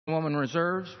Woman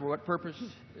reserves. For what purpose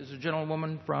is the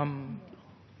gentlewoman from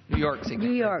New York seeking?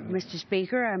 New York, Mr.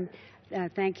 Speaker.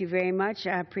 Thank you very much.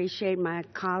 I appreciate my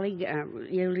colleague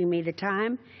yielding me the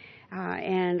time,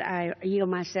 and I yield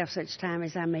myself such time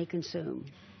as I may consume.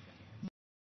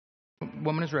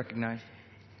 Woman is recognized.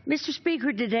 Mr.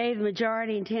 Speaker, today the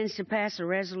majority intends to pass a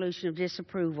resolution of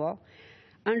disapproval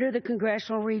under the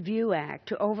Congressional Review Act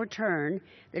to overturn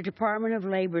the Department of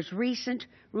Labor's recent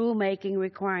rulemaking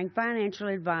requiring financial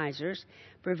advisors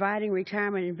providing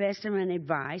retirement investment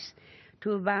advice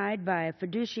to abide by a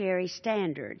fiduciary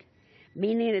standard,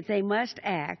 meaning that they must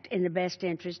act in the best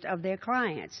interest of their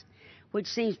clients, which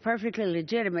seems perfectly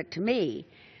legitimate to me.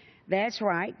 That's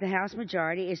right, the House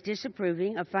majority is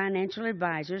disapproving of financial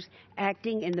advisors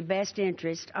acting in the best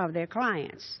interest of their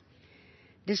clients.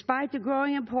 Despite the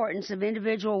growing importance of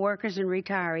individual workers and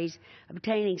retirees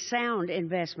obtaining sound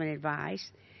investment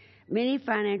advice, many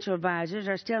financial advisors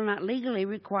are still not legally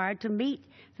required to meet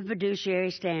the fiduciary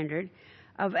standard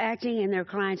of acting in their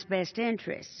clients' best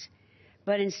interests,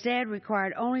 but instead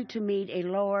required only to meet a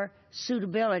lower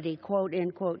suitability,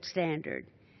 quote-unquote, standard.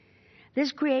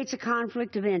 This creates a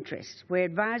conflict of interest where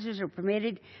advisors are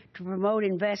permitted to promote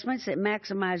investments that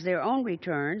maximize their own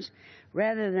returns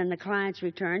rather than the client's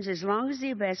returns as long as the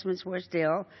investments were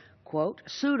still, quote,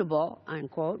 suitable,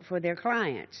 unquote, for their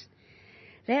clients.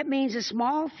 That means a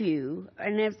small few,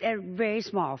 and a very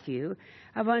small few,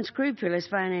 of unscrupulous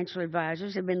financial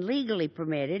advisors have been legally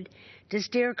permitted to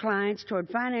steer clients toward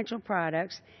financial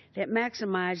products that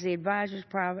maximize the advisor's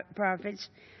profits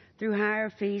through higher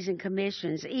fees and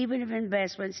commissions, even if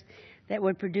investments that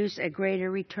would produce a greater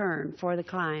return for the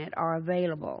client are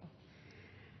available.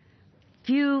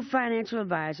 Few financial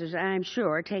advisors, I am sure,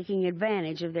 are taking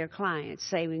advantage of their clients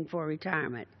saving for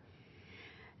retirement.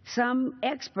 Some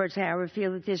experts, however,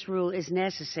 feel that this rule is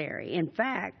necessary. In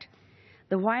fact,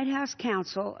 the White House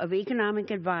Council of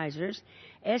Economic Advisors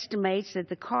estimates that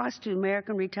the cost to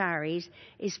American retirees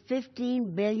is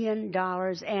 $15 billion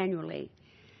annually.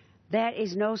 That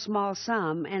is no small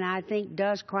sum, and I think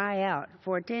does cry out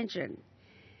for attention.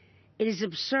 It is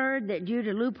absurd that due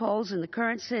to loopholes in the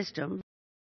current system,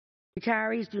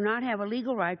 retirees do not have a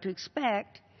legal right to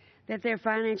expect that their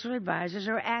financial advisors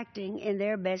are acting in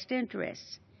their best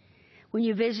interests. When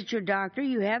you visit your doctor,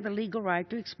 you have the legal right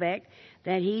to expect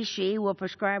that he/she will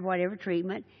prescribe whatever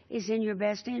treatment is in your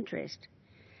best interest.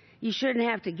 You shouldn't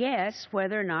have to guess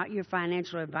whether or not your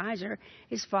financial advisor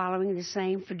is following the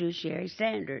same fiduciary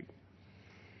standard.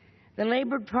 The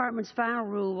Labor Department's final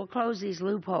rule will close these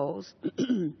loopholes,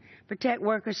 protect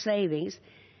workers' savings,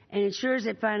 and ensures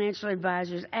that financial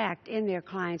advisors act in their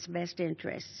clients' best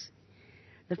interests.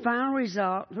 The final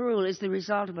rule is the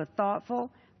result of a thoughtful,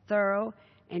 thorough,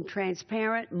 and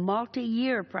transparent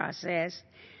multi-year process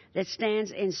that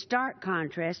stands in stark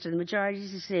contrast to the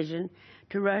majority's decision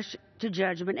to rush to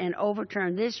judgment and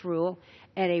overturn this rule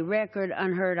at a record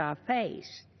unheard-of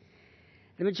pace.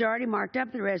 The majority marked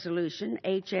up the resolution,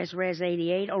 HS Res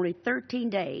 88, only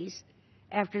 13 days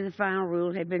after the final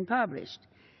rule had been published.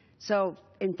 So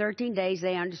in 13 days,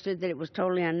 they understood that it was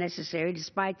totally unnecessary,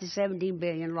 despite the $17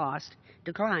 billion lost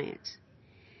to clients.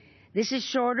 This is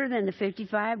shorter than the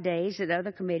 55 days that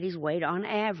other committees wait on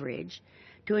average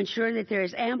to ensure that there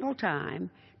is ample time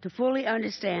to fully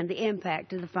understand the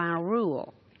impact of the final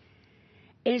rule.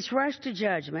 In its rush to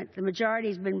judgment, the majority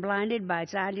has been blinded by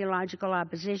its ideological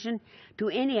opposition to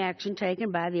any action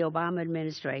taken by the Obama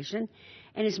administration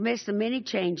and has missed the many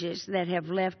changes that have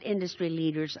left industry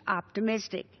leaders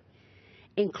optimistic,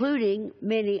 including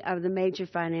many of the major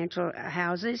financial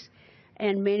houses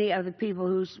and many of the people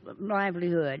whose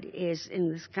livelihood is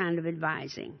in this kind of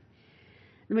advising.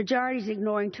 The majority is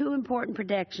ignoring two important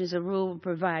protections the rule will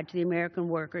provide to the American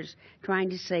workers trying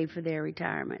to save for their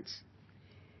retirements.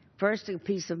 First, a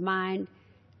peace of mind,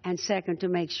 and second, to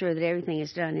make sure that everything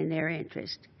is done in their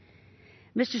interest.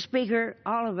 Mr. Speaker,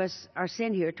 all of us are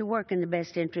sent here to work in the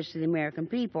best interest of the American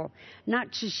people,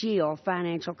 not to shield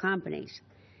financial companies.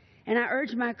 And I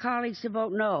urge my colleagues to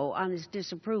vote no on this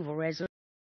disapproval resolution.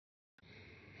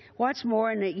 What's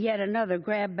more, in yet another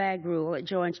grab bag rule that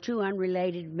joins two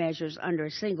unrelated measures under a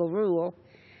single rule,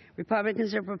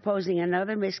 Republicans are proposing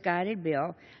another misguided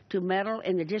bill to meddle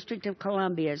in the District of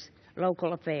Columbia's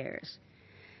local affairs.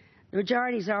 The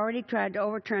majority has already tried to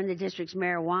overturn the district's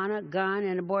marijuana, gun,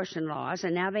 and abortion laws,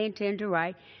 and now they intend to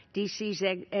write D.C.'s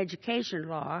education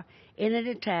law in an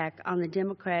attack on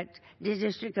the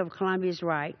District of Columbia's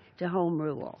right to home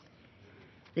rule.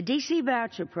 The D.C.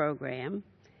 voucher program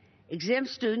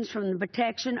exempts students from the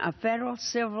protection of federal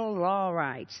civil law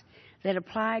rights that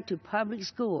apply to public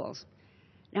schools.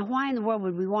 Now, why in the world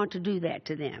would we want to do that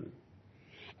to them?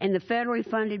 and the federally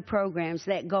funded programs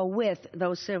that go with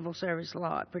those civil service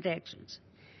law protections.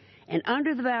 And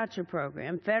under the voucher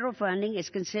program, federal funding is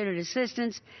considered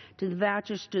assistance to the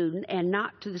voucher student and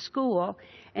not to the school,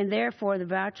 and therefore the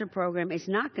voucher program is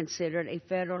not considered a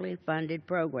federally funded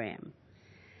program.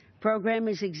 The program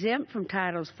is exempt from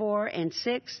Titles 4 and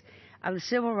 6 of the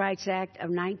Civil Rights Act of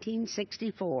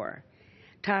 1964,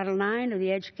 Title 9 of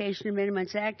the Education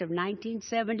Amendments Act of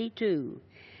 1972,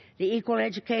 the Equal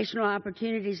Educational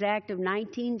Opportunities Act of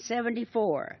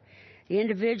 1974, the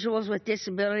Individuals with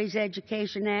Disabilities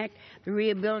Education Act, the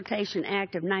Rehabilitation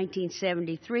Act of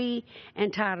 1973,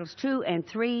 and Titles 2 and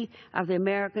 3 of the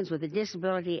Americans with a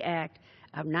Disability Act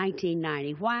of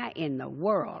 1990. Why in the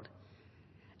world?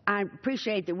 I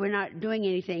appreciate that we're not doing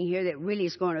anything here that really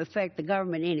is going to affect the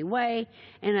government anyway,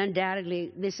 and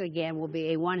undoubtedly this again will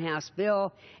be a one-house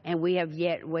bill, and we have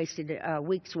yet wasted a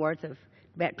week's worth of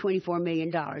about $24 million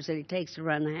that it takes to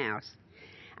run the House.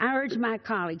 I urge my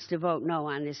colleagues to vote no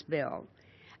on this bill.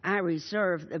 I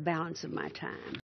reserve the balance of my time.